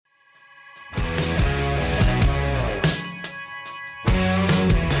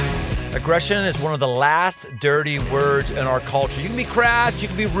Aggression is one of the last dirty words in our culture. You can be crass, you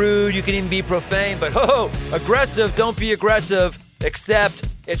can be rude, you can even be profane, but aggressive, don't be aggressive, except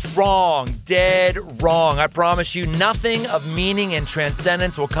it's wrong, dead wrong. I promise you, nothing of meaning and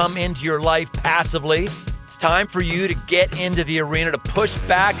transcendence will come into your life passively. It's time for you to get into the arena to push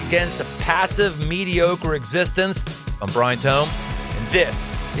back against a passive, mediocre existence. I'm Brian Tome, and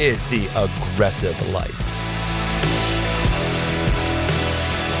this is The Aggressive Life.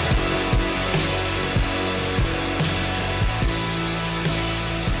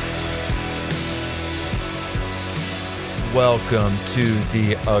 Welcome to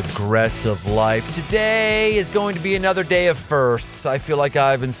The Aggressive Life. Today is going to be another day of firsts. I feel like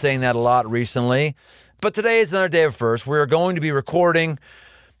I've been saying that a lot recently, but today is another day of firsts. We're going to be recording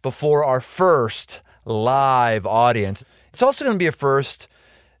before our first live audience. It's also going to be a first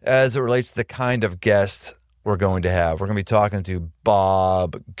as it relates to the kind of guest we're going to have. We're going to be talking to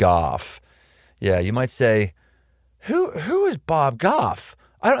Bob Goff. Yeah, you might say, who is Bob Goff?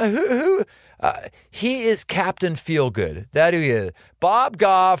 I don't know who. He is Captain Feelgood. That who he is. Bob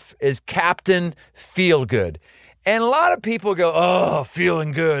Goff is Captain Feelgood. And a lot of people go, oh,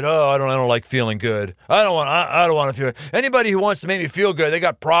 feeling good. Oh, I don't like feeling good. I don't want to feel. Anybody who wants to make me feel good, they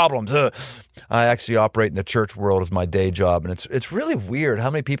got problems. I actually operate in the church world as my day job, and it's really weird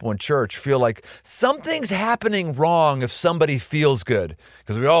how many people in church feel like something's happening wrong if somebody feels good.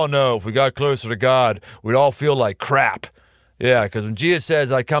 Because we all know if we got closer to God, we'd all feel like crap. Yeah, because when Jesus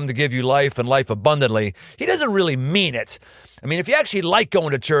says, I come to give you life and life abundantly, he doesn't really mean it. I mean, if you actually like going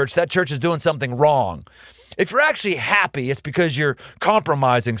to church, that church is doing something wrong. If you're actually happy, it's because you're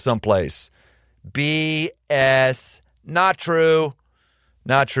compromising someplace. BS. Not true.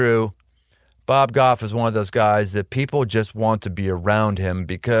 Not true. Bob Goff is one of those guys that people just want to be around him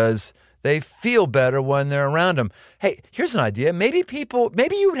because they feel better when they're around him. Hey, here's an idea. Maybe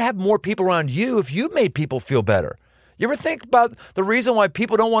you would have more people around you if you made people feel better. You ever think about the reason why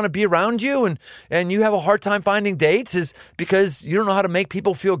people don't want to be around you and you have a hard time finding dates is because you don't know how to make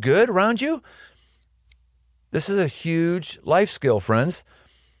people feel good around you? This is a huge life skill, friends.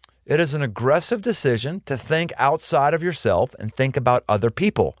 It is an aggressive decision to think outside of yourself and think about other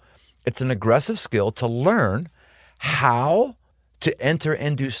people. It's an aggressive skill to learn how to enter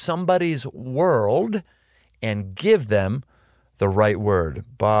into somebody's world and give them the right word.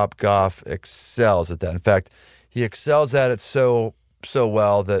 Bob Goff excels at that. In fact, he excels at it so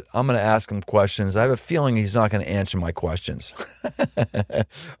well that I'm going to ask him questions. I have a feeling he's not going to answer my questions.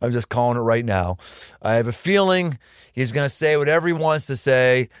 I'm just calling it right now. I have a feeling he's going to say whatever he wants to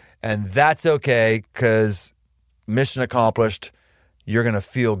say, and that's okay because mission accomplished. You're going to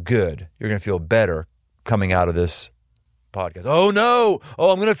feel good. You're going to feel better coming out of this podcast. Oh, no.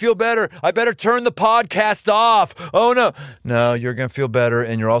 Oh, I'm going to feel better. I better turn the podcast off. Oh, no. No, you're going to feel better,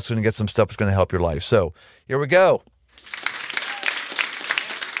 and you're also going to get some stuff that's going to help your life. So here we go.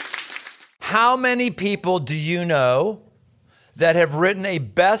 How many people do you know that have written a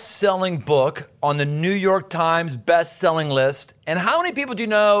best-selling book on the New York Times best-selling list? And how many people do you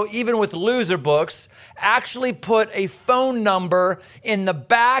know, even with loser books, actually put a phone number in the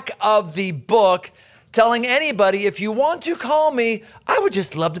back of the book telling anybody, if you want to call me, I would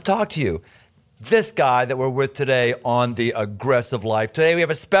just love to talk to you? This guy that we're with today on The Aggressive Life. Today we have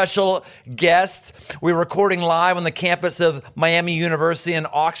a special guest. We're recording live on the campus of Miami University in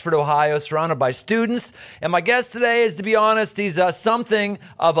Oxford, Ohio, surrounded by students. And my guest today is, to be honest, he's something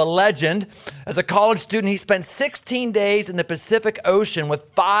of a legend. As a college student, he spent 16 days in the Pacific Ocean with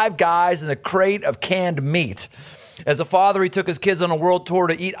 5 guys in a crate of canned meat. As a father, he took his kids on a world tour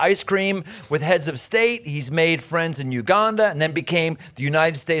to eat ice cream with heads of state. He's made friends in Uganda and then became the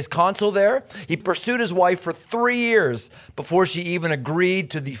United States consul there. He pursued his wife for 3 years before she even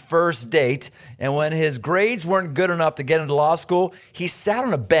agreed to the first date. And when his grades weren't good enough to get into law school, he sat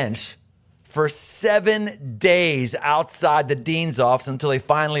on a bench for 7 days outside the dean's office until they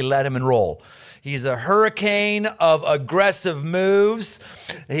finally let him enroll. He's a hurricane of aggressive moves.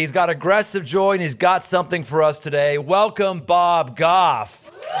 He's got aggressive joy, and he's got something for us today. Welcome, Bob Goff.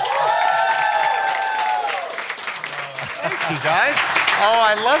 Thank you, guys. Oh,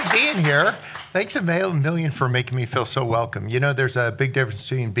 I love being here. Thanks a million for making me feel so welcome. You know, there's a big difference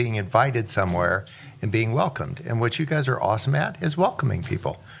between being invited somewhere and being welcomed. And what you guys are awesome at is welcoming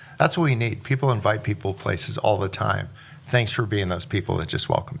people. That's what we need. People invite people places all the time. Thanks for being those people that just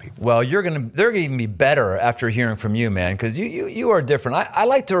welcome people. Well, they're going to even be better after hearing from you, man, because you are different. I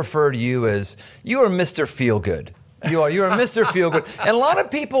like to refer to you as you are Mr. Feelgood. You're Mr. Feelgood. And a lot of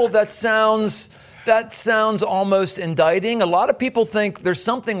people, that sounds almost indicting. A lot of people think there's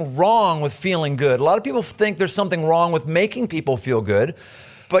something wrong with feeling good. A lot of people think there's something wrong with making people feel good.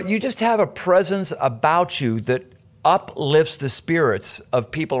 but you just have a presence about you that uplifts the spirits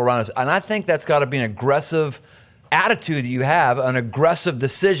of people around us. And I think that's got to be an aggressive attitude that you have, an aggressive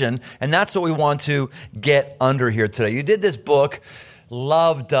decision. And that's what we want to get under here today. You did this book,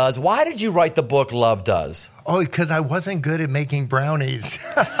 Love Does. Why did you write the book, Love Does? Oh, because I wasn't good at making brownies.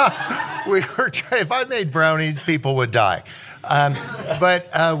 If I made brownies, people would die.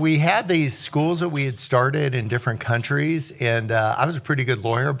 But we had these schools that we had started in different countries, and I was a pretty good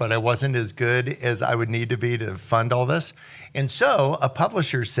lawyer, but I wasn't as good as I would need to be to fund all this. And so a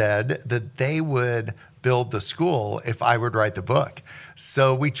publisher said that they would build the school if I would write the book.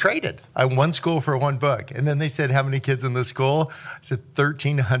 So we traded. One school for one book. And then they said, how many kids in the school? I said,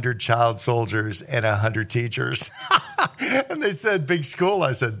 1,300 child soldiers and 100 teachers. And they said, big school.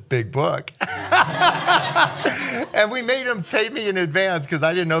 I said, big book. And we made them pay me in advance because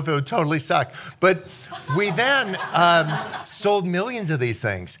I didn't know if it would totally suck. But we then sold millions of these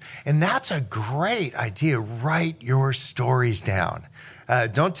things. And that's a great idea. Write your stories down.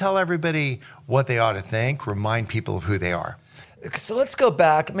 Don't tell everybody what they ought to think. Remind people of who they are. So let's go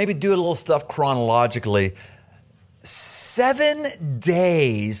back, maybe do a little stuff chronologically. 7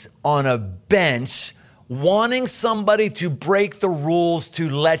 days on a bench wanting somebody to break the rules to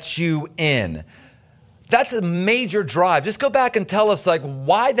let you in. That's a major drive. Just go back and tell us, like,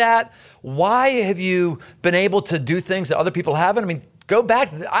 why that? Why have you been able to do things that other people haven't? I mean, go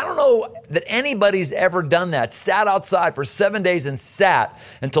back. I don't know that anybody's ever done that. Sat outside for 7 days and sat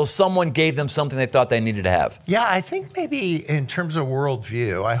until someone gave them something they thought they needed to have. Yeah, I think maybe in terms of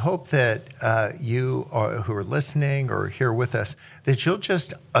worldview, I hope that you who are listening or here with us, that you'll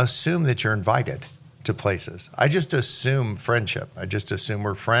just assume that you're invited to places. I just assume friendship. I just assume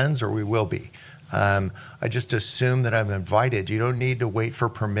we're friends or we will be. I just assume that I'm invited. You don't need to wait for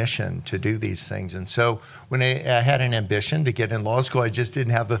permission to do these things. And so when I had an ambition to get in law school, I just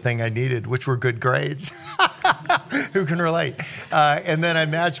didn't have the thing I needed, which were good grades. Who can relate? And then I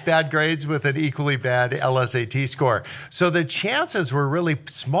matched bad grades with an equally bad LSAT score. So the chances were really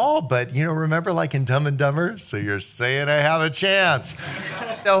small, but remember like in Dumb and Dumber? So you're saying I have a chance.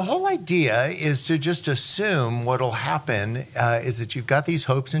 The whole idea is to just assume what'll happen is that you've got these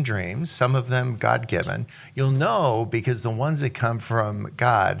hopes and dreams, some of them God-given. You'll know because the ones that come from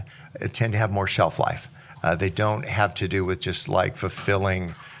God tend to have more shelf life. They don't have to do with just like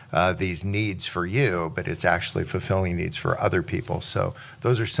fulfilling these needs for you, but it's actually fulfilling needs for other people. So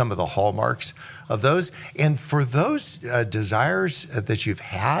those are some of the hallmarks of those. And for those desires that you've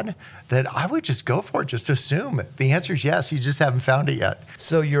had, that I would just go for it. Just assume. The answer is yes. You just haven't found it yet.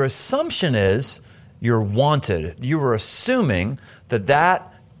 So your assumption is you're wanted. You were assuming that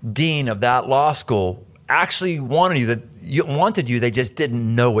dean of that law school actually wanted you, they just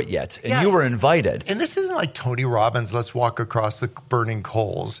didn't know it yet. And you were invited. And this isn't like Tony Robbins, let's walk across the burning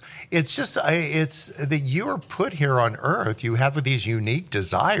coals. It's just, it's that you are put here on earth. You have these unique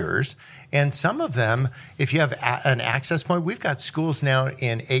desires. And some of them, if you have an access point, we've got schools now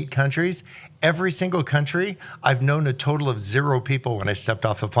in 8 countries. Every single country, I've known a total of 0 people when I stepped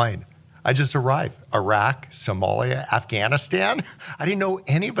off the plane. I just arrived. Iraq, Somalia, Afghanistan. I didn't know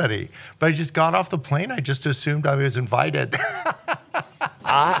anybody, but I just got off the plane. I just assumed I was invited.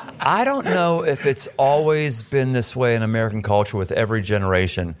 I don't know if it's always been this way in American culture with every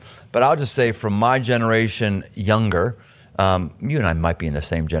generation, but I'll just say from my generation younger, you and I might be in the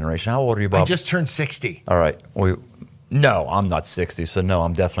same generation. How old are you, Bob? I just turned 60. All right. No, I'm not 60, so no,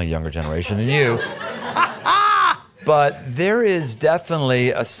 I'm definitely a younger generation than you. But there is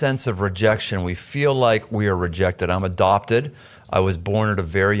definitely a sense of rejection. We feel like we are rejected. I'm adopted. I was born at a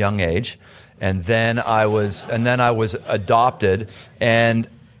very young age, and then I was adopted. And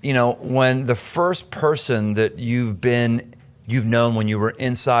when the first person that you've known when you were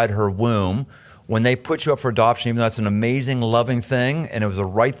inside her womb, when they put you up for adoption, even though that's an amazing, loving thing, and it was the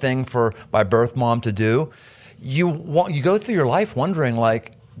right thing for my birth mom to do, you go through your life wondering,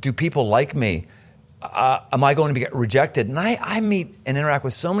 like, do people like me? Am I going to be rejected? And I meet and interact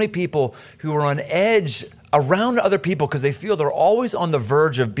with so many people who are on edge around other people because they feel they're always on the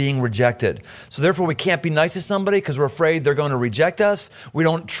verge of being rejected. So therefore, we can't be nice to somebody because we're afraid they're going to reject us. We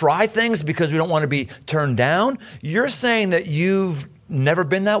don't try things because we don't want to be turned down. You're saying that you've never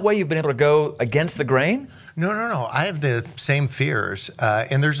been that way? You've been able to go against the grain? No. I have the same fears.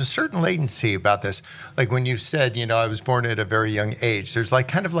 And there's a certain latency about this. Like when you said, I was born at a very young age, there's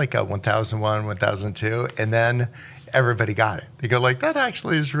kind of like a 1001, 1002. And then everybody got it. They go like, that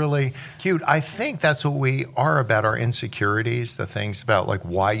actually is really cute. I think that's what we are about our insecurities, the things about like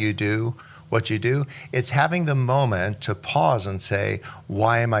why you do what you do. It's having the moment to pause and say,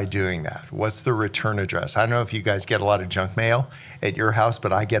 why am I doing that? What's the return address? I don't know if you guys get a lot of junk mail at your house,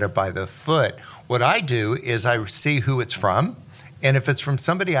 but I get it by the foot. What I do is I see who it's from. And if it's from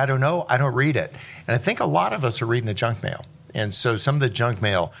somebody I don't know, I don't read it. And I think a lot of us are reading the junk mail. And so some of the junk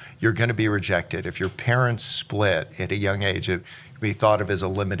mail, you're going to be rejected. If your parents split at a young age, it can be thought of as a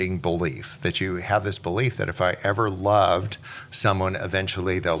limiting belief, that you have this belief that if I ever loved someone,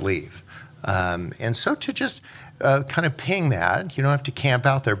 eventually they'll leave. And so to just kind of ping that, you don't have to camp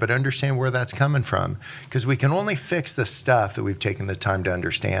out there, but understand where that's coming from. Because we can only fix the stuff that we've taken the time to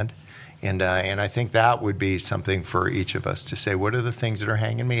understand. And I think that would be something for each of us to say, what are the things that are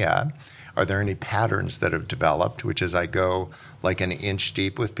hanging me up? Are there any patterns that have developed, which is I go like an inch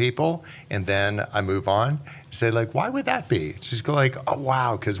deep with people and then I move on? Say like, why would that be? Just go like, oh,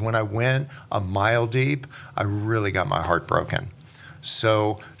 wow, because when I went a mile deep, I really got my heart broken.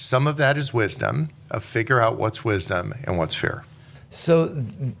 So some of that is wisdom, figure out what's wisdom and what's fear. So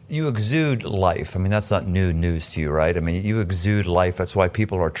you exude life. I mean, that's not new news to you, right? I mean, you exude life. That's why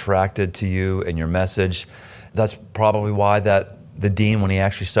people are attracted to you and your message. That's probably why the dean, when he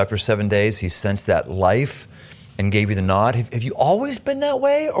actually stuck for 7 days, he sensed that life and gave you the nod. Have you always been that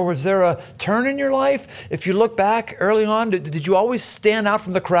way, or was there a turn in your life? If you look back early on, did you always stand out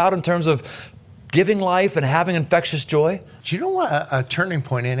from the crowd in terms of giving life and having infectious joy? Do you know what a turning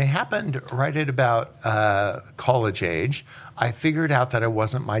point, and it happened right at about college age, I figured out that I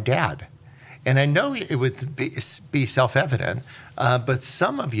wasn't my dad. And I know it would be self-evident, but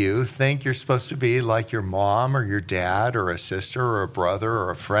some of you think you're supposed to be like your mom or your dad or a sister or a brother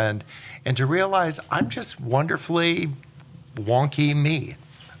or a friend, and to realize I'm just wonderfully wonky me.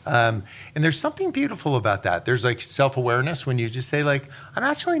 And there's something beautiful about that. There's like self-awareness when you just say like, I'm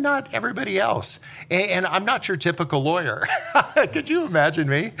actually not everybody else. And I'm not your typical lawyer. Could you imagine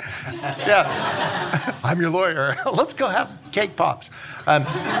me? Yeah, I'm your lawyer. Let's go have cake pops.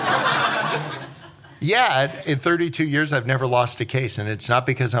 Yeah, in 32 years, I've never lost a case. And it's not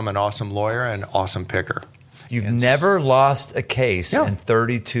because I'm an awesome lawyer and awesome picker. You've never lost a case in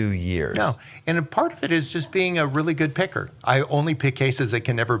 32 years. No, and a part of it is just being a really good picker. I only pick cases that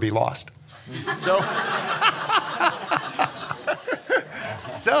can never be lost. So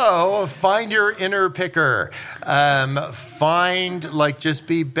find your inner picker. Just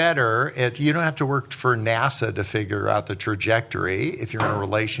be better at, you don't have to work for NASA to figure out the trajectory. If you're in a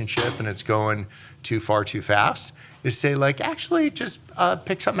relationship and it's going too far too fast, is say like, actually just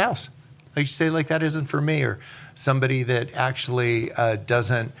pick something else. Like say like that isn't for me, or somebody that actually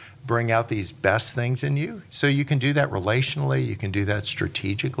doesn't bring out these best things in you. So you can do that relationally. You can do that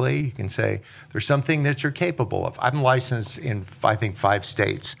strategically. You can say there's something that you're capable of. I'm licensed in, I think, 5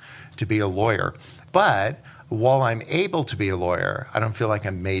 states to be a lawyer. But while I'm able to be a lawyer, I don't feel like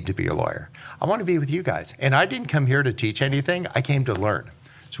I'm made to be a lawyer. I want to be with you guys. And I didn't come here to teach anything. I came to learn.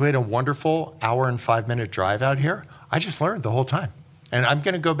 So we had a wonderful hour and 5-minute drive out here. I just learned the whole time. And I'm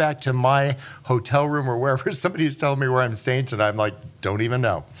going to go back to my hotel room or wherever somebody is telling me where I'm staying tonight. I'm like, don't even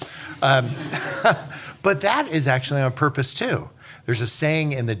know. But that is actually on purpose too. There's a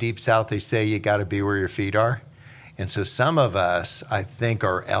saying in the Deep South, they say you got to be where your feet are. And so some of us, I think,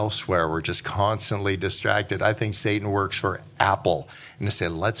 are elsewhere. We're just constantly distracted. I think Satan works for Apple. And they say,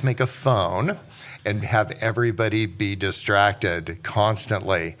 let's make a phone and have everybody be distracted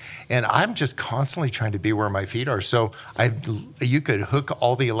constantly. And I'm just constantly trying to be where my feet are. So you could hook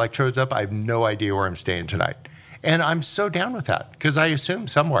all the electrodes up. I have no idea where I'm staying tonight. And I'm so down with that because I assume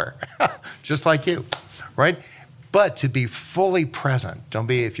somewhere, just like you, right? But to be fully present, don't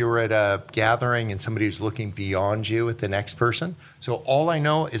be if you're at a gathering and somebody's looking beyond you at the next person. So all I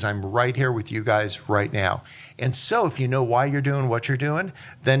know is I'm right here with you guys right now. And so if you know why you're doing what you're doing,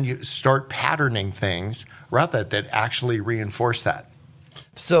 then you start patterning things around that actually reinforce that.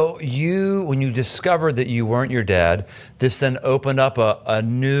 So when you discovered that you weren't your dad, this then opened up a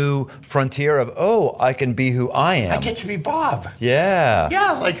new frontier of, oh, I can be who I am. I get to be Bob. Yeah.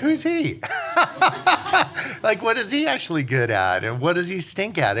 Yeah, like who's he? Like what is he actually good at? And what does he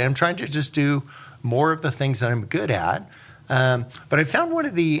stink at? And I'm trying to just do more of the things that I'm good at. But I found one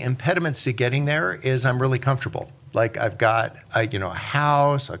of the impediments to getting there is I'm really comfortable. Like I've got a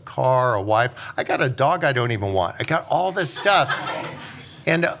house, a car, a wife. I got a dog I don't even want. I got all this stuff.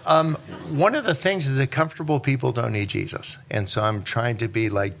 And one of the things is that comfortable people don't need Jesus. And so I'm trying to be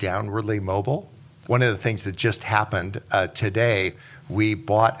like downwardly mobile, one of the things that just happened today, we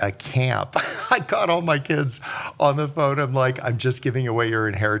bought a camp. I got all my kids on the phone. I'm like, I'm just giving away your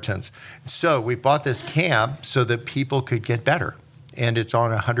inheritance. So we bought this camp so that people could get better. And it's on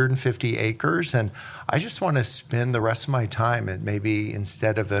 150 acres. And I just want to spend the rest of my time at maybe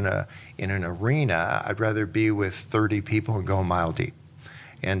instead of in an arena, I'd rather be with 30 people and go a mile deep.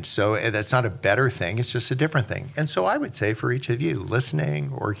 And so that's not a better thing. It's just a different thing. And so I would say for each of you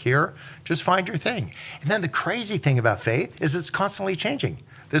listening or here, just find your thing. And then the crazy thing about faith is it's constantly changing.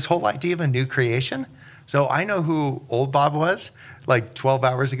 This whole idea of a new creation. So I know who old Bob was like 12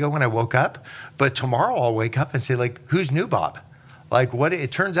 hours ago when I woke up. But tomorrow I'll wake up and say, like, who's new Bob? Like what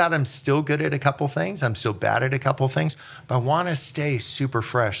it turns out I'm still good at a couple things. I'm still bad at a couple things, but I want to stay super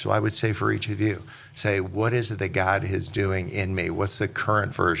fresh. So I would say for each of you, say, what is it that God is doing in me? What's the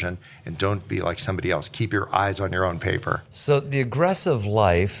current version? And don't be like somebody else. Keep your eyes on your own paper. So the aggressive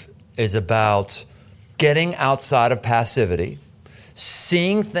life is about getting outside of passivity,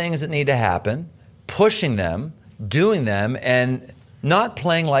 seeing things that need to happen, pushing them, doing them, and not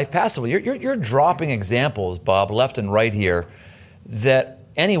playing life passively. You're dropping examples, Bob, left and right here, that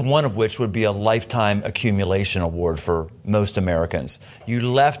any one of which would be a lifetime accumulation award for most Americans.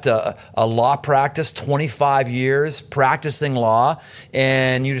 You left a law practice, 25 years practicing law,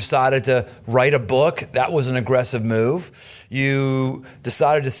 and you decided to write a book. That was an aggressive move. You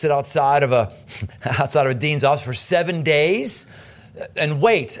decided to sit outside of a dean's office for 7 days and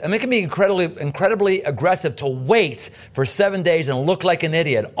wait. I mean, it can be incredibly aggressive to wait for 7 days and look like an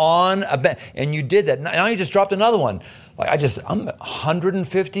idiot on a bench. And you did that. Now you just dropped another one. Like I'm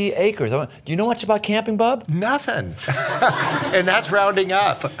 150 acres. Do you know much about camping, Bob? Nothing. And that's rounding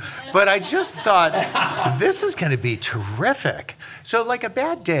up. But I just thought, this is going to be terrific. So like a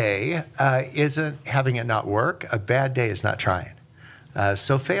bad day isn't having it not work. A bad day is not trying.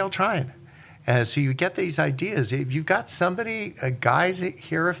 So fail trying. So you get these ideas. If you've got somebody, guys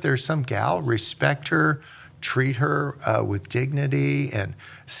here, if there's some gal, respect her, treat her with dignity and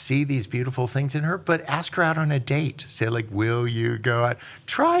see these beautiful things in her, but ask her out on a date. Say like, will you go out?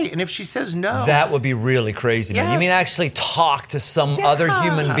 Try. And if she says no. That would be really crazy, man. You mean actually talk to some other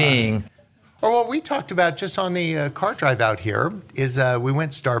human being? Or what we talked about just on the car drive out here is we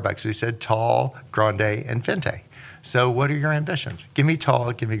went to Starbucks. We said tall, grande, and venti. So what are your ambitions? Give me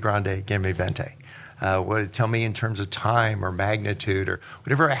tall, give me grande, give me venti. Tell me in terms of time or magnitude or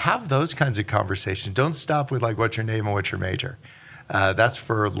whatever. Have those kinds of conversations. Don't stop with like, what's your name and what's your major? That's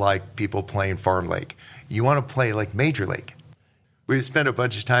for like people playing farm league. You want to play like major league. We've spent a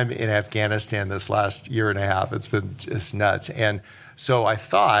bunch of time in Afghanistan this last year and a half. It's been just nuts. And so I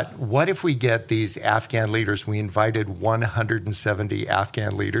thought, what if we get these Afghan leaders? We invited 170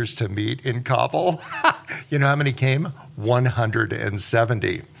 Afghan leaders to meet in Kabul. You know how many came?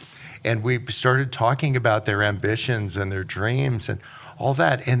 170. And we started talking about their ambitions and their dreams and all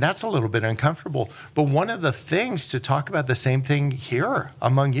that. And that's a little bit uncomfortable. But one of the things to talk about the same thing here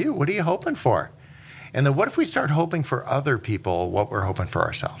among you, what are you hoping for? And then what if we start hoping for other people what we're hoping for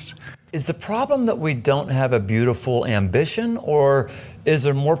ourselves? Is the problem that we don't have a beautiful ambition, or is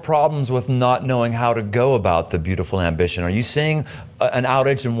there more problems with not knowing how to go about the beautiful ambition? Are you seeing an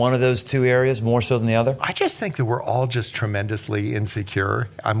outage in one of those two areas more so than the other? I just think that we're all just tremendously insecure.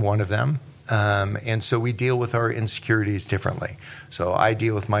 I'm one of them. And so we deal with our insecurities differently. So I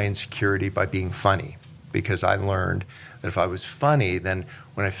deal with my insecurity by being funny, because I learned that if I was funny, then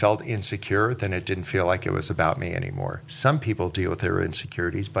when I felt insecure, then it didn't feel like it was about me anymore. Some people deal with their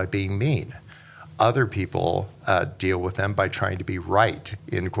insecurities by being mean. Other people deal with them by trying to be right,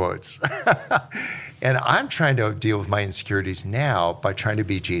 in quotes. And I'm trying to deal with my insecurities now by trying to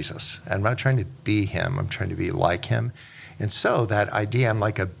be Jesus. I'm not trying to be him. I'm trying to be like him. And so that idea, I'm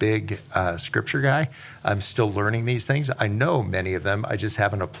like a big scripture guy. I'm still learning these things. I know many of them. I just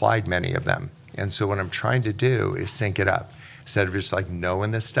haven't applied many of them. And so what I'm trying to do is sync it up. Instead of just like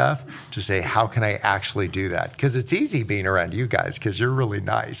knowing this stuff, to say, how can I actually do that? Because it's easy being around you guys because you're really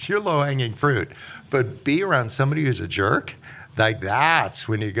nice. You're low-hanging fruit. But be around somebody who's a jerk, like that's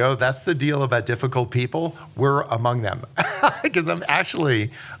when you go, that's the deal about difficult people. We're among them. Because I'm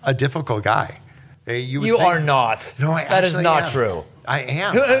actually a difficult guy. You are not. No, that is not true. I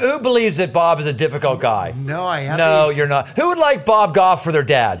am. Who believes that Bob is a difficult guy? No, I am. No, you're not. Who would like Bob Goff for their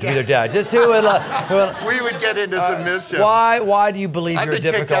dad? To be their dad. Just who would? We would get into some mischief. Why do you believe you're a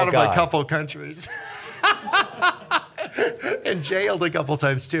difficult guy? I've been kicked out of a couple countries. And jailed a couple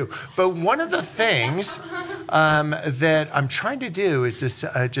times too. But one of the things that I'm trying to do is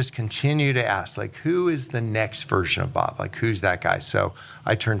just continue to ask, like, who is the next version of Bob? Like, who's that guy? So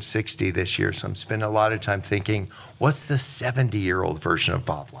I turned 60 this year, so I'm spending a lot of time thinking, what's the 70-year-old version of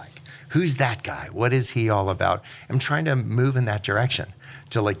Bob like? Who's that guy? What is he all about? I'm trying to move in that direction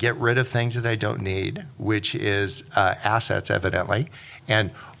to like get rid of things that I don't need, which is assets, evidently,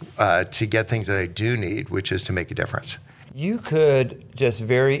 and to get things that I do need, which is to make a difference. You could just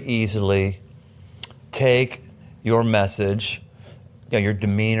very easily take your message, your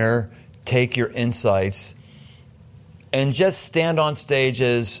demeanor, take your insights, and just stand on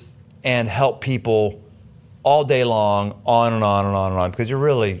stages and help people all day long, on and on and on and on, because you're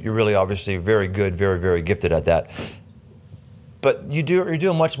really obviously very good, very, very gifted at that. But you're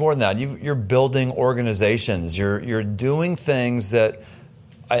doing much more than that. You're building organizations. You're doing things that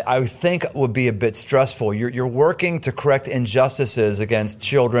I think would be a bit stressful. You're working to correct injustices against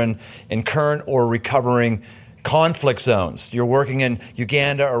children in current or recovering conflict zones. You're working in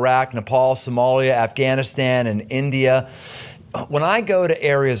Uganda, Iraq, Nepal, Somalia, Afghanistan, and India. When I go to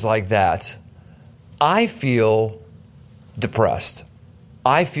areas like that, I feel depressed.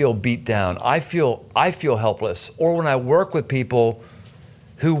 I feel beat down. I feel helpless. Or when I work with people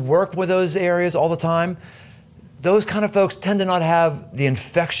who work with those areas all the time, those kind of folks tend to not have the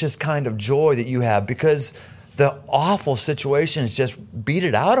infectious kind of joy that you have because the awful situations just beat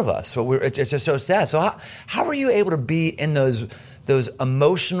it out of us. So it's just so sad. So how are you able to be in those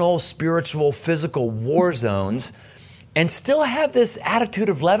emotional, spiritual, physical war zones and still have this attitude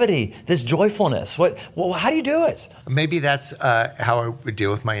of levity, this joyfulness? How do you do it? Maybe that's how I would deal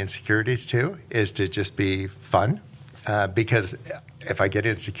with my insecurities too, is to just be fun. Because if I get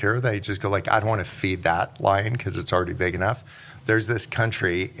insecure, then I just go like, I don't want to feed that lion because it's already big enough. There's this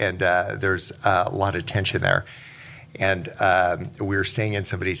country and there's a lot of tension there. And we were staying in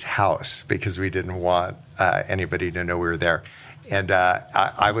somebody's house because we didn't want anybody to know we were there. And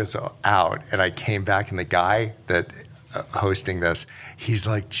I was out and I came back and the guy that hosting this, he's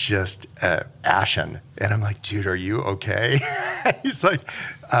like just ashen. And I'm like, dude, are you okay? He's like,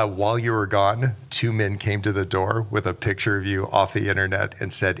 while you were gone, 2 men came to the door with a picture of you off the internet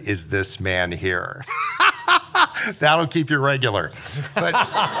and said, is this man here? That'll keep you regular.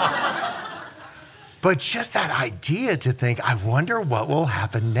 But just that idea to think, I wonder what will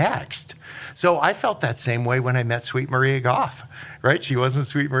happen next. So I felt that same way when I met Sweet Maria Goff, right? She wasn't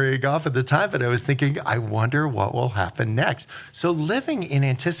Sweet Maria Goff at the time, but I was thinking, I wonder what will happen next. So living in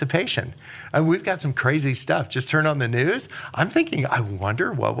anticipation. And we've got some crazy stuff. Just turn on the news. I'm thinking, I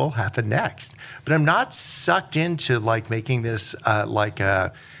wonder what will happen next. But I'm not sucked into like making this like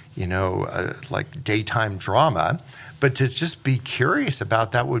daytime drama. But to just be curious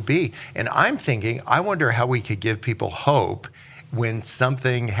about that would be. And I'm thinking, I wonder how we could give people hope when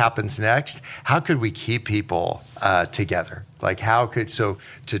something happens next. How could we keep people together? Like to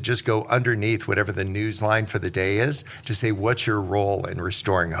just go underneath whatever the news line for the day is, to say, what's your role in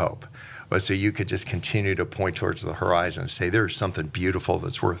restoring hope? Well, so you could just continue to point towards the horizon and say, there's something beautiful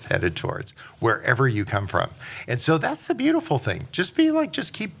that's worth headed towards, wherever you come from. And so that's the beautiful thing. Just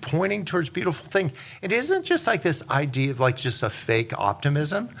keep pointing towards beautiful things. It isn't just like this idea of like just a fake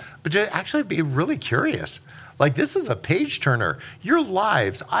optimism, but to actually be really curious. Like, this is a page turner. Your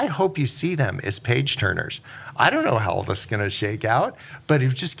lives, I hope you see them as page turners. I don't know how all this is going to shake out, but if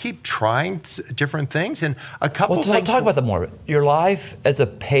you just keep trying different things and a couple things. Talk about that more. Your life as a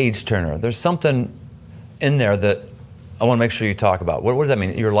page turner. There's something in there that I want to make sure you talk about. What does that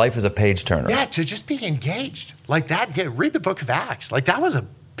mean? Your life as a page turner. Yeah, to just be engaged. Like that, read the book of Acts. Like that was a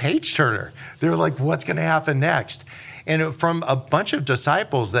page turner. They're like, what's going to happen next? And from a bunch of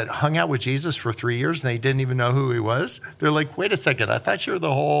disciples that hung out with Jesus for 3 years and they didn't even know who he was, they're like, wait a second, I thought you were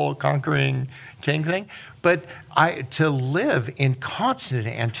the whole conquering king thing. But to live in constant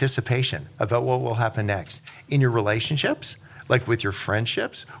anticipation about what will happen next in your relationships, like with your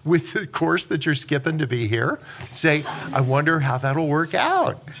friendships, with the course that you're skipping to be here, say, I wonder how that'll work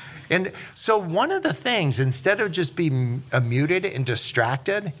out. And so one of the things, instead of just being muted and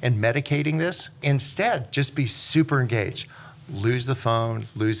distracted and medicating this, instead just be super engaged. Lose the phone,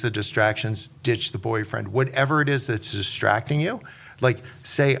 lose the distractions, ditch the boyfriend, whatever it is that's distracting you. Like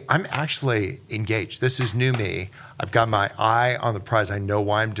say, I'm actually engaged. This is new me. I've got my eye on the prize. I know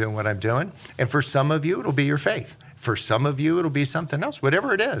why I'm doing what I'm doing. And for some of you, it'll be your faith. For some of you, it'll be something else.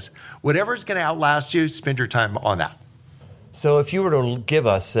 Whatever it is, whatever's going to outlast you, spend your time on that. So if you were to give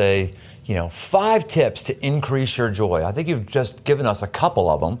us 5 tips to increase your joy, I think you've just given us a couple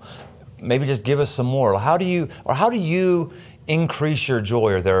of them. Maybe just give us some more. How do you increase your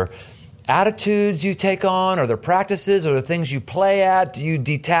joy? Are there attitudes you take on? Are there practices? Are there things you play at? Do you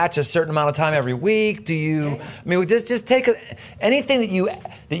detach a certain amount of time every week? Do you, just take anything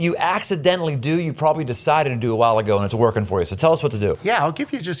that you accidentally do, you probably decided to do a while ago and it's working for you. So tell us what to do. Yeah, I'll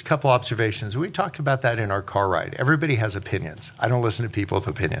give you just a couple observations. We talked about that in our car ride. Everybody has opinions. I don't listen to people with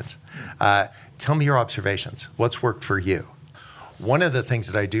opinions. Tell me your observations. What's worked for you? One of the things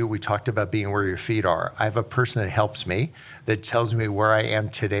that I do, we talked about being where your feet are. I have a person that helps me, that tells me where I am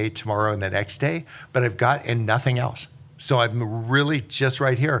today, tomorrow, and the next day, but I've got and nothing else. So I'm really just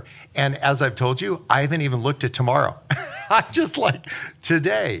right here. And as I've told you, I haven't even looked at tomorrow. I'm just like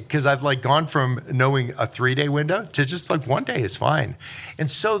today, because I've like gone from knowing a 3-day window to just like 1 day is fine.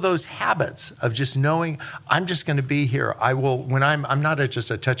 And so those habits of just knowing I'm just going to be here. I will, when I'm not just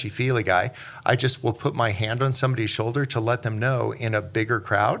a touchy-feely guy, I just will put my hand on somebody's shoulder to let them know in a bigger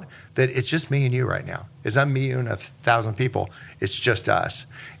crowd that it's just me and you right now. It's not me and 1,000 people. It's just us.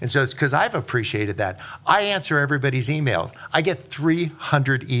 And so it's because I've appreciated that. I answer everybody's email. I get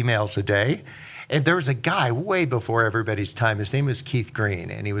 300 emails a day. And there was a guy way before everybody's time. His name was Keith Green,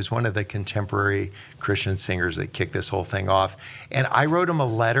 and he was one of the contemporary Christian singers that kicked this whole thing off. And I wrote him a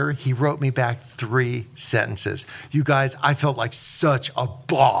letter. He wrote me back 3 sentences. You guys, I felt like such a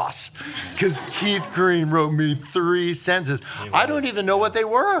boss because Keith Green wrote me 3 sentences. I don't even know what they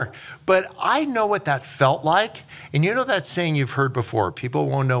were, but I know what that felt like. And you know that saying you've heard before, people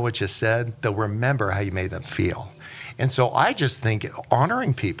won't know what you said, they'll remember how you made them feel. And so I just think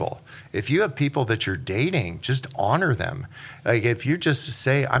honoring people. If you have people that you're dating, just honor them. Like if you just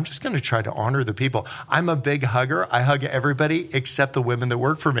say, I'm just going to try to honor the people. I'm a big hugger. I hug everybody except the women that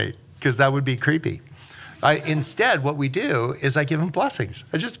work for me because that would be creepy. Instead, what we do is I give them blessings.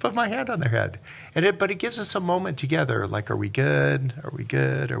 I just put my hand on their head. But it gives us a moment together. Like, are we good? Are we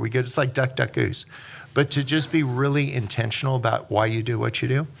good? Are we good? It's like duck, duck, goose. But to just be really intentional about why you do what you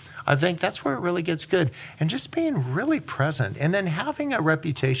do, I think that's where it really gets good. And just being really present and then having a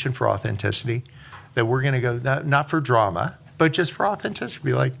reputation for authenticity that we're going to go, not for drama, but just for authenticity.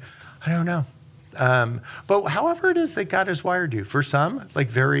 Be like, I don't know. But however it is that God has wired you, for some, like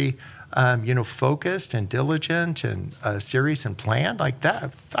very, focused and diligent and serious and planned like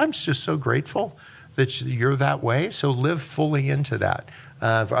that. I'm just so grateful that you're that way. So live fully into that.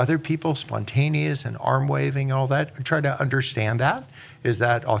 For other people, spontaneous and arm waving and all that, try to understand that. Is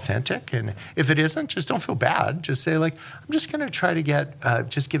that authentic? And if it isn't, just don't feel bad. Just say like, I'm just going to try to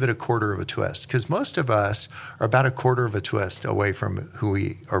just give it a quarter of a twist. Because most of us are about a quarter of a twist away from who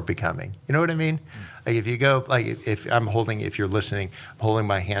we are becoming. You know what I mean? Like if you go, like if you're listening, I'm holding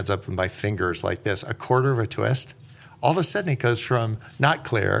my hands up with my fingers like this, a quarter of a twist, all of a sudden it goes from not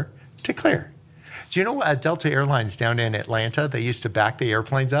clear to clear. Do you know Delta Airlines down in Atlanta, they used to back the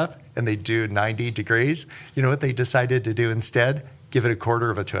airplanes up and they do 90 degrees. You know what they decided to do instead? Give it a quarter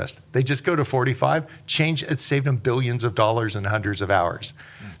of a twist. They just go to 45, it saved them billions of dollars and hundreds of hours.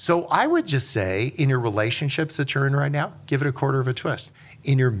 So I would just say in your relationships that you're in right now, give it a quarter of a twist.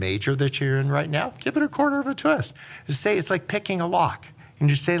 In your major that you're in right now, give it a quarter of a twist. Just say it's like picking a lock. And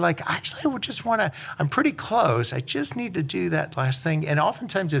just say like, actually, I would just want to, I'm pretty close. I just need to do that last thing. And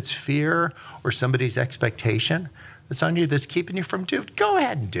oftentimes it's fear or somebody's expectation that's on you that's keeping you from doing it. Go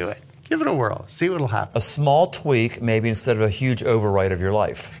ahead and do it. Give it a whirl. See what'll happen. A small tweak, maybe instead of a huge overwrite of your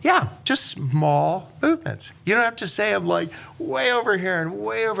life. Yeah, just small movements. You don't have to say I'm like way over here and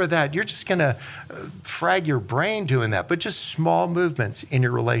way over that. You're just going to frag your brain doing that. But just small movements in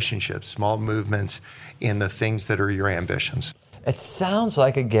your relationships, small movements in the things that are your ambitions. It sounds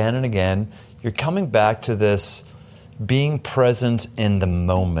like again and again, you're coming back to this being present in the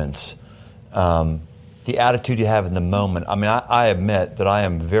moment. The attitude you have in the moment. I mean, I admit that I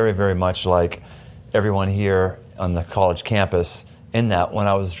am very, very much like everyone here on the college campus in that when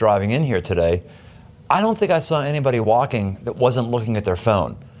I was driving in here today, I don't think I saw anybody walking that wasn't looking at their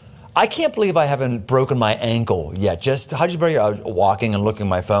phone. I can't believe I haven't broken my ankle yet. Just how'd you break it? Walking and looking at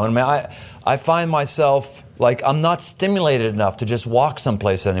my phone. I mean, I find myself like I'm not stimulated enough to just walk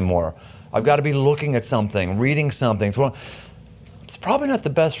someplace anymore. I've got to be looking at something, reading something. It's probably not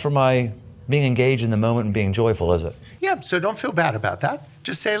the best for my being engaged in the moment and being joyful, is it? Yeah, so don't feel bad about that.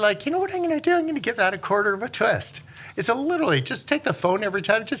 Just say like, you know what I'm going to do? I'm going to give that a quarter of a twist. It's literally just take the phone every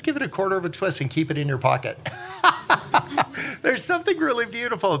time, just give it a quarter of a twist and keep it in your pocket. There's something really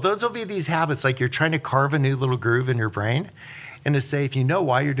beautiful. Those will be these habits, like you're trying to carve a new little groove in your brain. and to say, if you know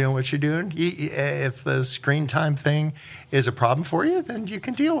why you're doing what you're doing, if the screen time thing is a problem for you, then you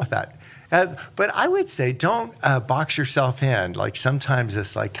can deal with that. But I would say don't box yourself in. Like sometimes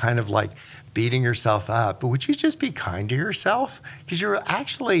it's like kind of like beating yourself up. But would you just be kind to yourself? Because you're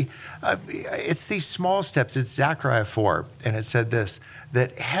actually, it's these small steps. It's Zechariah 4, and it said this,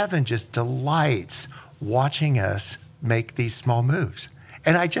 that heaven just delights watching us make these small moves.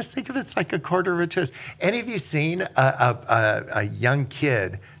 And I just think of it's like a quarter of a twist. Any of you seen a young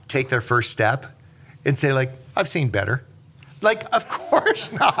kid take their first step and say, like, I've seen better? Like, of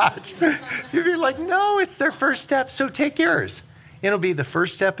course not. You'd be like, no, it's their first step, so take yours. It'll be the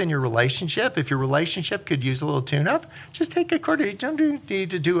first step in your relationship. If your relationship could use a little tune-up, just take a quarter. You don't need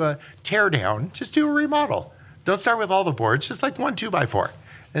to do a tear down. Just do a remodel. Don't start with all the boards, just like 1 2x4.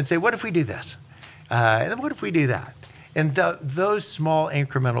 And say, what if we do this? And then what if we do that? And those small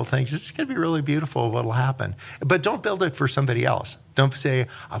incremental things, it's going to be really beautiful what will happen. But don't build it for somebody else. Don't say,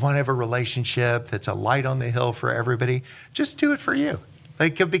 I want to have a relationship that's a light on the hill for everybody. Just do it for you.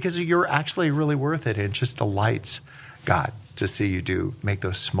 Because you're actually really worth it. It just delights God to see you make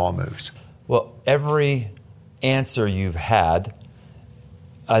those small moves. Well, every answer you've had,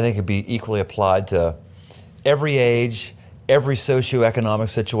 I think could be equally applied to every age, every socioeconomic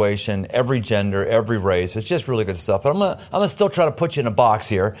situation, every gender, every race. It's just really good stuff. But I'm gonna still try to put you in a box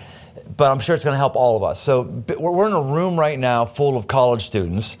here, but I'm sure it's going to help all of us. So we're in a room right now full of college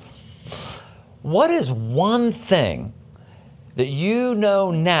students. What is one thing that you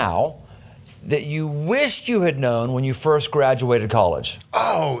know now that you wished you had known when you first graduated college?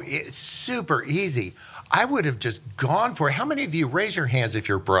 Oh, it's super easy. I would have just gone for it. How many of you raise your hands if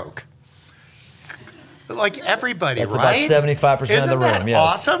you're broke? Like everybody, That's right? About 75% of the room, Isn't that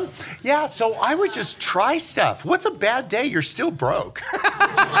yes. awesome? Yeah, so I would just try stuff. What's a bad day? You're still broke.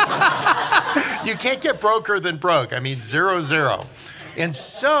 You can't get broker than broke. I mean, 0. And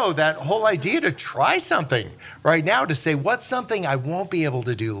so that whole idea to try something right now, to say, what's something I won't be able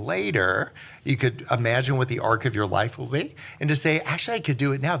to do later? You could imagine what the arc of your life will be. And to say, actually, I could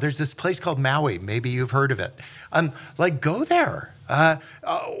do it now. There's this place called Maui. Maybe you've heard of it. Like, go there.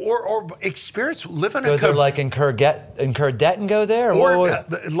 Or experience, live in go there, like incur debt and go there? Or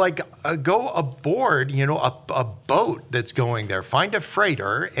go aboard, a boat that's going there. Find a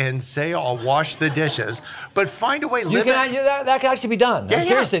freighter and say, I'll wash the dishes. But find a way. That can actually be done. Yeah,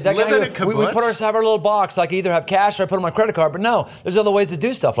 seriously. Live in a kibbutz. We have our little box, like either have cash or I put on my credit card. But no, there's other ways to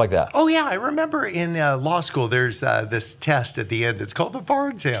do stuff like that. Oh, yeah. I remember in law school, there's this test at the end. It's called the bar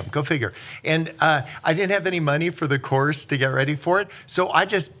exam. Go figure. And I didn't have any money for the course to get ready for it. So I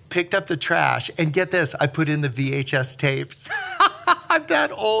just picked up the trash, and get this, I put in the VHS tapes. I'm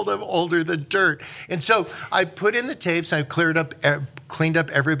that old, I'm older than dirt. And so I put in the tapes, I cleaned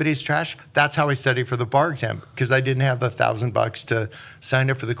up everybody's trash. That's how I studied for the bar exam, because I didn't have the $1,000 to sign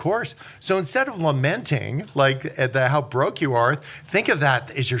up for the course. So instead of lamenting how broke you are, think of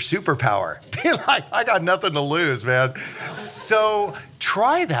that as your superpower. Be like, I got nothing to lose, man. So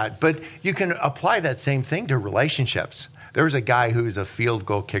try that, but you can apply that same thing to relationships. There was a guy who was a field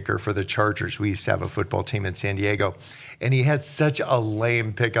goal kicker for the Chargers. We used to have a football team in San Diego, and he had such a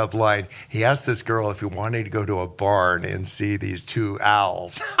lame pickup line. He asked this girl if he wanted to go to a barn and see these 2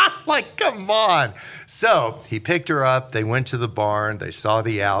 owls. I'm like, come on. So he picked her up. They went to the barn. They saw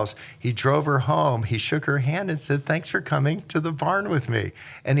the owls. He drove her home. He shook her hand and said, thanks for coming to the barn with me.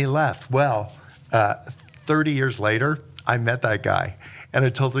 And he left. Well, 30 years later, I met that guy. And I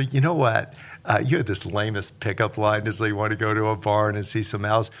told her, you know what? You had this lamest pickup line as you want to go to a barn and see some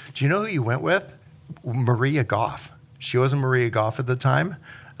owls. Do you know who you went with? Maria Goff. She wasn't Maria Goff at the time,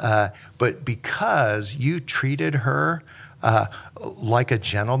 but because you treated her like a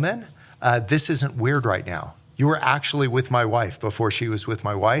gentleman, this isn't weird right now. You were actually with my wife before she was with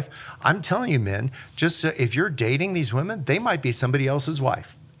my wife. I'm telling you, men, just if you're dating these women, they might be somebody else's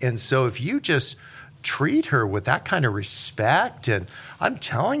wife. And so if you just treat her with that kind of respect, and I'm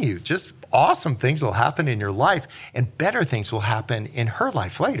telling you, just awesome things will happen in your life, and better things will happen in her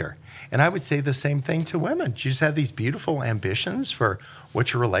life later. And I would say the same thing to women. You just have these beautiful ambitions for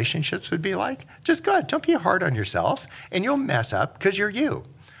what your relationships would be like. Just go ahead. Don't be hard on yourself, and you'll mess up because you're you.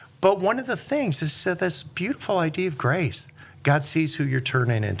 But one of the things is this beautiful idea of grace. God sees who you're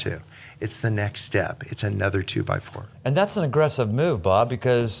turning into. It's the next step. It's another 2x4. And that's an aggressive move, Bob,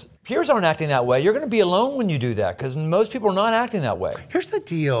 because peers aren't acting that way. You're going to be alone when you do that, because most people are not acting that way. Here's the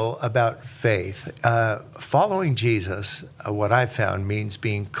deal about faith. Following Jesus, what I've found, means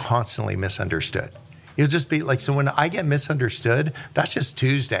being constantly misunderstood. You'll just be like, so when I get misunderstood, that's just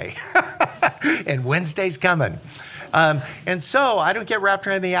Tuesday. And Wednesday's coming. And so I don't get wrapped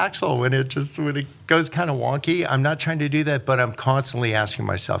around the axle when it goes kind of wonky. I'm not trying to do that, but I'm constantly asking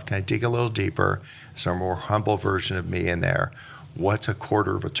myself, can I dig a little deeper? Is there a more humble version of me in there? What's a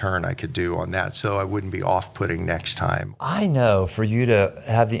quarter of a turn I could do on that so I wouldn't be off-putting next time? I know for you to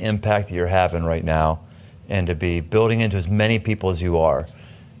have the impact that you're having right now and to be building into as many people as you are,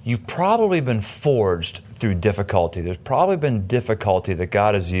 you've probably been forged through difficulty. There's probably been difficulty that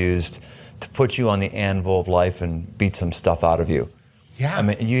God has used to put you on the anvil of life and beat some stuff out of you. Yeah. I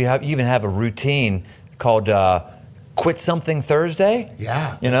mean, you even have a routine called Quit Something Thursday.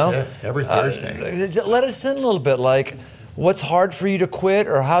 Yeah, you know, that's it. Every Thursday. Let us in a little bit. Like, what's hard for you to quit,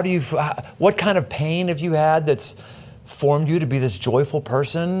 or what kind of pain have you had that's formed you to be this joyful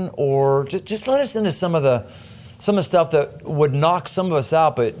person? Or just let us into some of the stuff that would knock some of us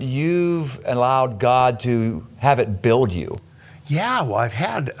out, but you've allowed God to have it build you. Yeah, well, I've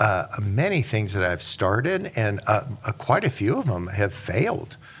had many things that I've started, and quite a few of them have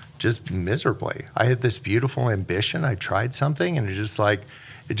failed just miserably. I had this beautiful ambition. I tried something, and it just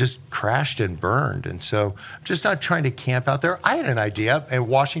crashed and burned. And so I'm just not trying to camp out there. I had an idea. In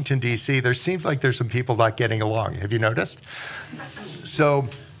Washington, D.C., there seems like there's some people not getting along. Have you noticed? So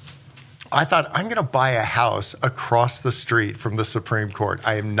I thought, I'm going to buy a house across the street from the Supreme Court.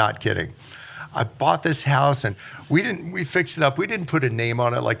 I am not kidding. I bought this house, and we fixed it up. We didn't put a name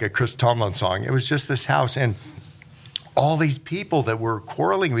on it like a Chris Tomlin song. It was just this house, and all these people that were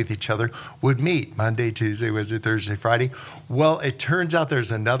quarreling with each other would meet Monday, Tuesday, Wednesday, Thursday, Friday. Well, it turns out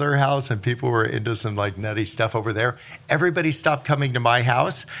there's another house, and people were into some like nutty stuff over there. Everybody stopped coming to my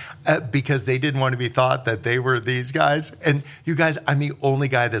house because they didn't want to be thought that they were these guys. And you guys, I'm the only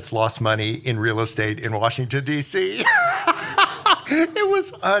guy that's lost money in real estate in Washington, D.C. It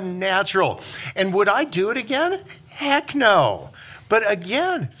was unnatural. And would I do it again? Heck no. But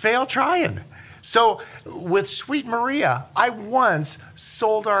again, fail trying. So with Sweet Maria, I once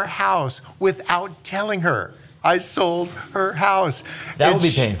sold our house without telling her. I sold her house. That would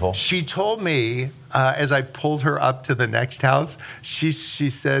be painful. She told me, as I pulled her up to the next house, she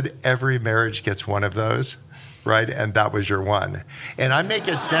said, every marriage gets one of those, right? And that was your one. And I make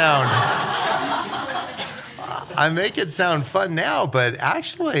it sound fun now, but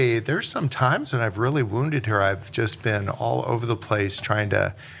actually there's some times when I've really wounded her. I've just been all over the place trying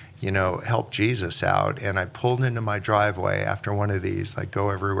to help Jesus out. And I pulled into my driveway after one of these, like go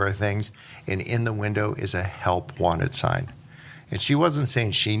everywhere things, and in the window is a help wanted sign. And she wasn't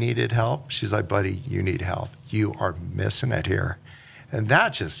saying she needed help. She's like, buddy, you need help. You are missing it here. And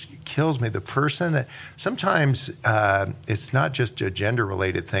that just kills me. The person that sometimes it's not just a gender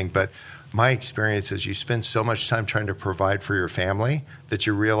related thing, but my experience is you spend so much time trying to provide for your family that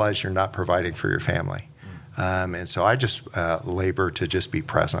you realize you're not providing for your family. And so I just labor to just be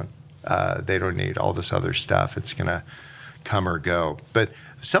present. They don't need all this other stuff. It's going to come or go. But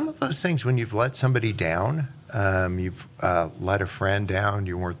some of those things, when you've let somebody down, you've let a friend down,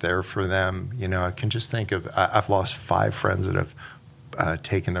 you weren't there for them. I can just think of, I've lost 5 friends that have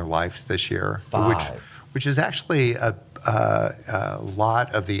taken their life this year. 5. Which is actually a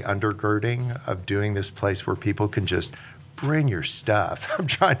lot of the undergirding of doing this place where people can just bring your stuff. I'm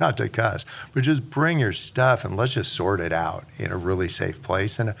trying not to cuss, but just bring your stuff and let's just sort it out in a really safe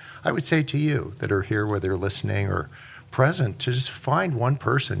place. And I would say to you that are here, whether you're listening or present, to just find one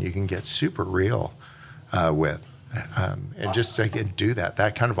person you can get super real with. And just do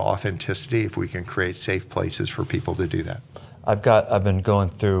that kind of authenticity, if we can create safe places for people to do that. I've been going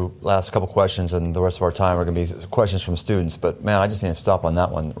through last couple questions, and the rest of our time are going to be questions from students. But man, I just need to stop on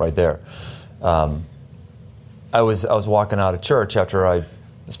that one right there. I was walking out of church after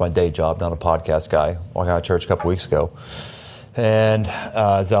it's my day job, not a podcast guy. Walking out of church a couple weeks ago, and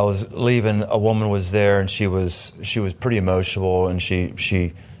as I was leaving, a woman was there, and she was pretty emotional, and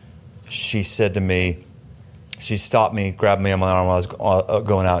she said to me, she stopped me, grabbed me on my arm while I was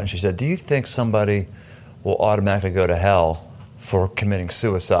going out, and she said, "Do you think somebody will automatically go to hell for committing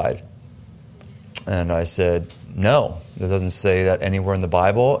suicide?" And I said, "No, it doesn't say that anywhere in the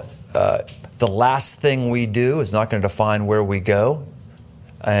Bible. The last thing we do is not going to define where we go."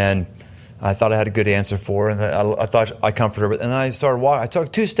 And I thought I had a good answer for her, and I thought I comforted her. And then I started walking. I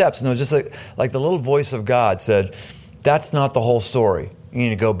took 2 steps, and it was just like the little voice of God said, "That's not the whole story. You need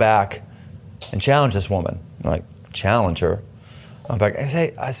to go back and challenge this woman." I'm like, challenge her? I'm back.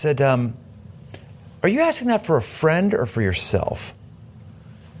 I said, "Are you asking that for a friend or for yourself?"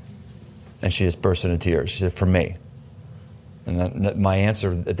 And she just burst into tears. She said, "For me." And then my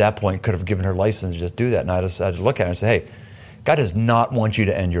answer at that point could have given her license to just do that. And I just had to look at her and say, "Hey, God does not want you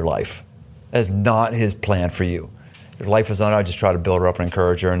to end your life. That is not his plan for you. if life is on her, I just try to build her up and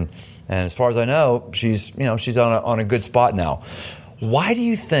encourage her. And as far as I know, she's on a good spot now. Why do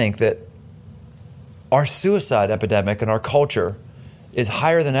you think that our suicide epidemic in our culture is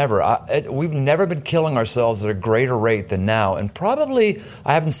higher than ever? We've never been killing ourselves at a greater rate than now. And probably,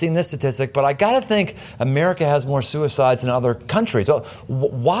 I haven't seen this statistic, but I got to think America has more suicides than other countries. So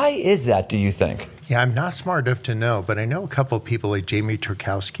why is that, do you think? Yeah, I'm not smart enough to know, but I know a couple of people like Jamie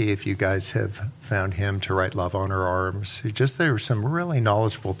Turkowski, if you guys have found him to write Love on Her Arms. There were some really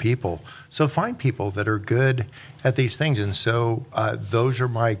knowledgeable people. So find people that are good at these things. And so those are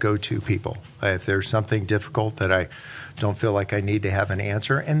my go-to people. If there's something difficult that I don't feel like I need to have an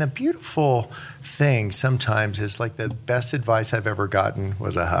answer. And the beautiful thing sometimes is like the best advice I've ever gotten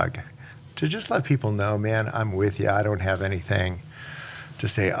was a hug. To just let people know, man, I'm with you. I don't have anything to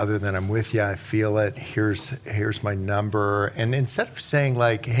say other than I'm with you, I feel it, here's my number. And instead of saying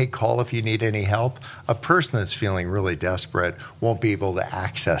like, hey, call if you need any help, a person that's feeling really desperate won't be able to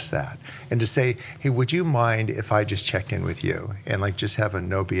access that. And to say, hey, would you mind if I just checked in with you and like just have a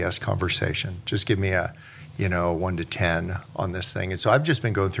no BS conversation? Just give me a 1 to 10 on this thing. And so I've just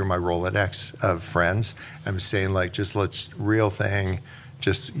been going through my Rolodex of friends. I'm saying like, just let's real thing,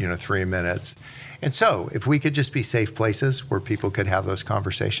 just 3 minutes. And so if we could just be safe places where people could have those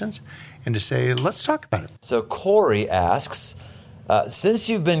conversations and to say, let's talk about it. So Corey asks, since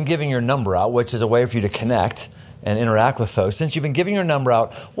you've been giving your number out, which is a way for you to connect and interact with folks, since you've been giving your number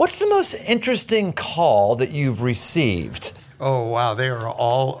out, what's the most interesting call that you've received? Oh, wow. They are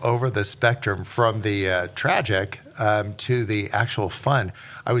all over the spectrum from the tragic to the actual fun.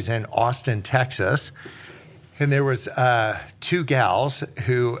 I was in Austin, Texas. And there was 2 gals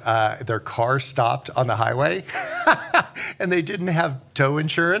who their car stopped on the highway and they didn't have tow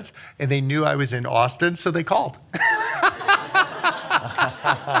insurance and they knew I was in Austin, so they called.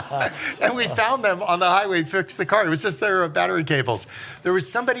 And we found them on the highway, fixed the car. It was just their battery cables. There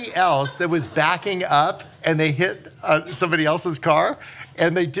was somebody else that was backing up and they hit somebody else's car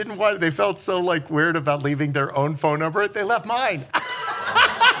and they felt so like weird about leaving their own phone number. They left mine.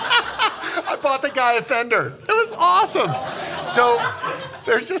 I bought the guy a fender. It was awesome. So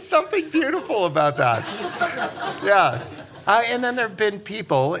there's just something beautiful about that. Yeah. And then there have been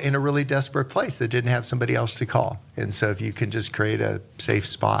people in a really desperate place that didn't have somebody else to call. And so if you can just create a safe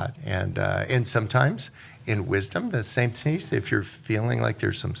spot and sometimes in wisdom, the same thing, if you're feeling like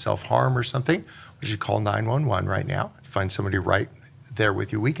there's some self-harm or something, we should call 911 right now. Find somebody right there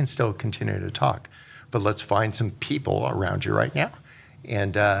with you. We can still continue to talk, but let's find some people around you right now.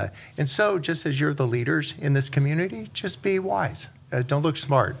 And so just as you're the leaders in this community, just be wise. Don't look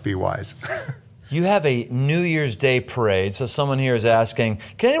smart, be wise. You have a New Year's Day parade, so someone here is asking,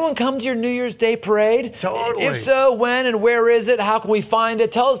 can anyone come to your New Year's Day parade? Totally. If so, when and where is it? How can we find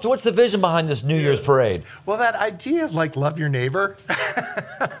it? Tell us, what's the vision behind this New Year's parade? Well, that idea of like love your neighbor,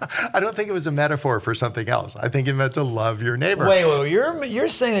 I don't think it was a metaphor for something else. I think it meant to love your neighbor. Wait, you're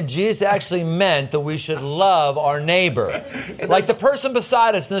saying that Jesus actually meant that we should love our neighbor. Like the person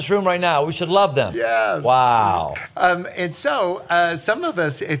beside us in this room right now, we should love them. Yes. Wow. And so some of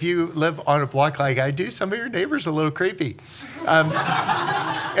us, if you live on a block like I do, some of your neighbors are a little creepy. And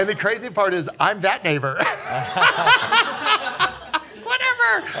the crazy part is I'm that neighbor.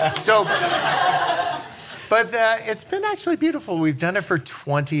 Whatever. So, but it's been actually beautiful. We've done it for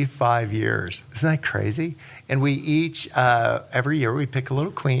 25 years. Isn't that crazy? And we each, every year, we pick a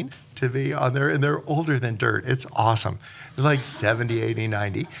little queen to be on there, and they're older than dirt. It's awesome. They're like 70, 80,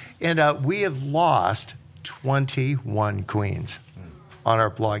 90. And we have lost 21 queens on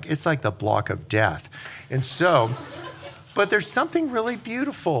our block. It's like the block of death. And so, but there's something really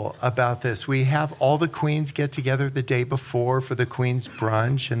beautiful about this. We have all the queens get together the day before for the queen's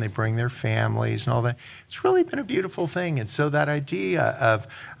brunch, and they bring their families and all that. It's really been a beautiful thing. And so that idea of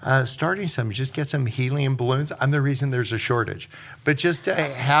starting some, just get some helium balloons. I'm the reason there's a shortage. But just to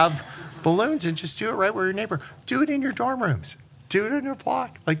have balloons and just do it right where your neighbor. Do it in your dorm rooms. Do it in your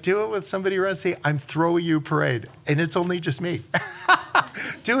block. Like do it with somebody around. Say, I'm throwing you a parade. And it's only just me.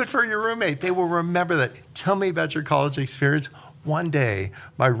 Do it for your roommate. They will remember that. Tell me about your college experience. One day,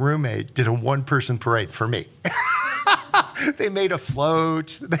 my roommate did a one-person parade for me. They made a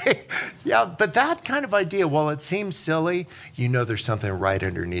float. But that kind of idea, while it seems silly, you know there's something right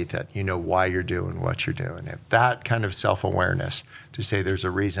underneath it. You know why you're doing what you're doing. And that kind of self-awareness to say there's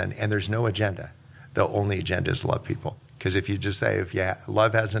a reason and there's no agenda. The only agenda is love people. Because if you just say,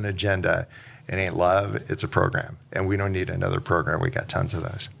 love has an agenda, it ain't love, it's a program. And we don't need another program. We got tons of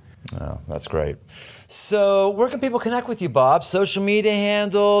those. Oh, that's great. So where can people connect with you, Bob? Social media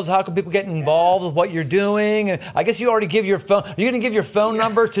handles? How can people get involved with what you're doing? I guess you already give your phone. Are you going to give your phone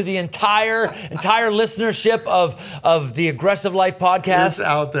number to the entire listenership of the Aggressive Life podcast? It's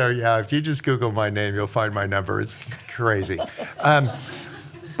out there, yeah. If you just Google my name, you'll find my number. It's crazy.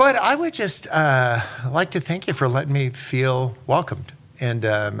 But I would just like to thank you for letting me feel welcomed. And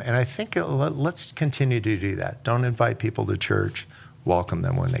I think let's continue to do that. Don't invite people to church. Welcome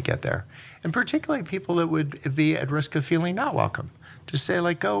them when they get there. And particularly people that would be at risk of feeling not welcome. Just say,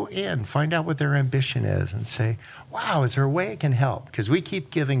 like, go in, find out what their ambition is, and say, wow, is there a way I can help? Because we keep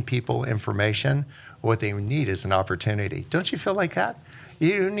giving people information. What they need is an opportunity. Don't you feel like that?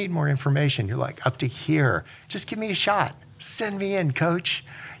 You don't need more information. You're like, up to here. Just give me a shot. Send me in, coach.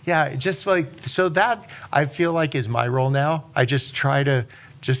 Yeah, just like, so that I feel like is my role now. I just try to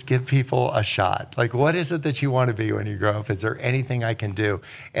just give people a shot. Like, what is it that you want to be when you grow up? Is there anything I can do?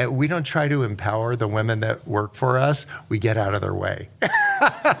 And we don't try to empower the women that work for us. We get out of their way.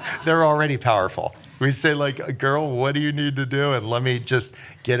 They're already powerful. We say, like, girl, what do you need to do? And let me just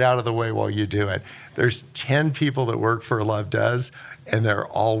get out of the way while you do it. There's 10 people that work for Love Does, and they're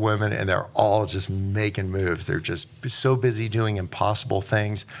all women, and they're all just making moves. They're just so busy doing impossible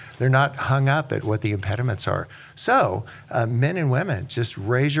things. They're not hung up at what the impediments are. So men and women, just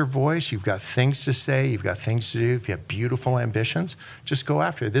raise your voice. You've got things to say. You've got things to do. If you have beautiful ambitions, just go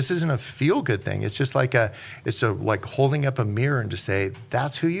after it. This isn't a feel-good thing. It's just like like holding up a mirror and to say,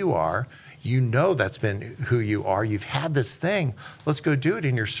 that's who you are. You know that's been who you are. You've had this thing. Let's go do it.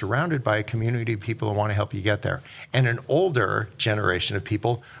 And you're surrounded by a community of people who want to help you get there. And an older generation of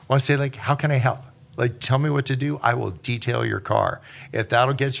people want to say, like, how can I help? Like, tell me what to do. I will detail your car if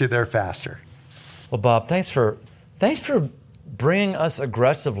that'll get you there faster. Well, Bob, thanks for bringing us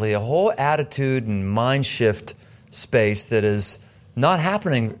aggressively a whole attitude and mind shift space that is not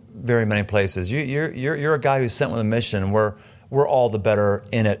happening very many places. You're a guy who's sent with a mission, and we're all the better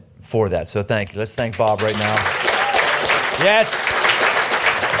in it for that. So thank you. Let's thank Bob right now. Yes.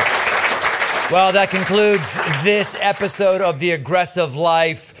 Well, that concludes this episode of The Aggressive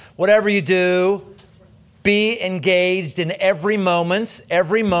Life. Whatever you do, be engaged in every moment,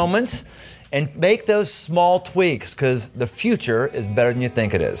 and make those small tweaks, because the future is better than you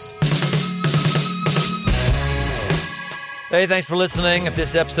think it is. Hey, thanks for listening. If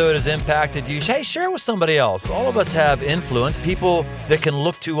this episode has impacted you, hey, share it with somebody else. All of us have influence, people that can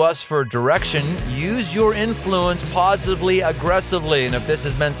look to us for direction. Use your influence positively, aggressively. And if this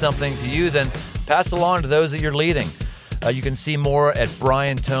has meant something to you, then pass it along to those that you're leading. You can see more at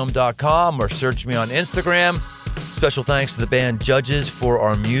briantome.com or search me on Instagram. Special thanks to the band Judges for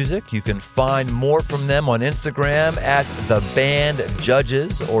our music. You can find more from them on Instagram at The Band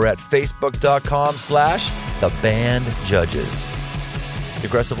Judges or at facebook.com/The Band Judges. The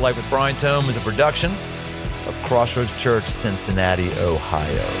Aggressive Life with Brian Tome is a production of Crossroads Church, Cincinnati,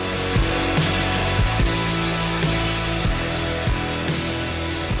 Ohio.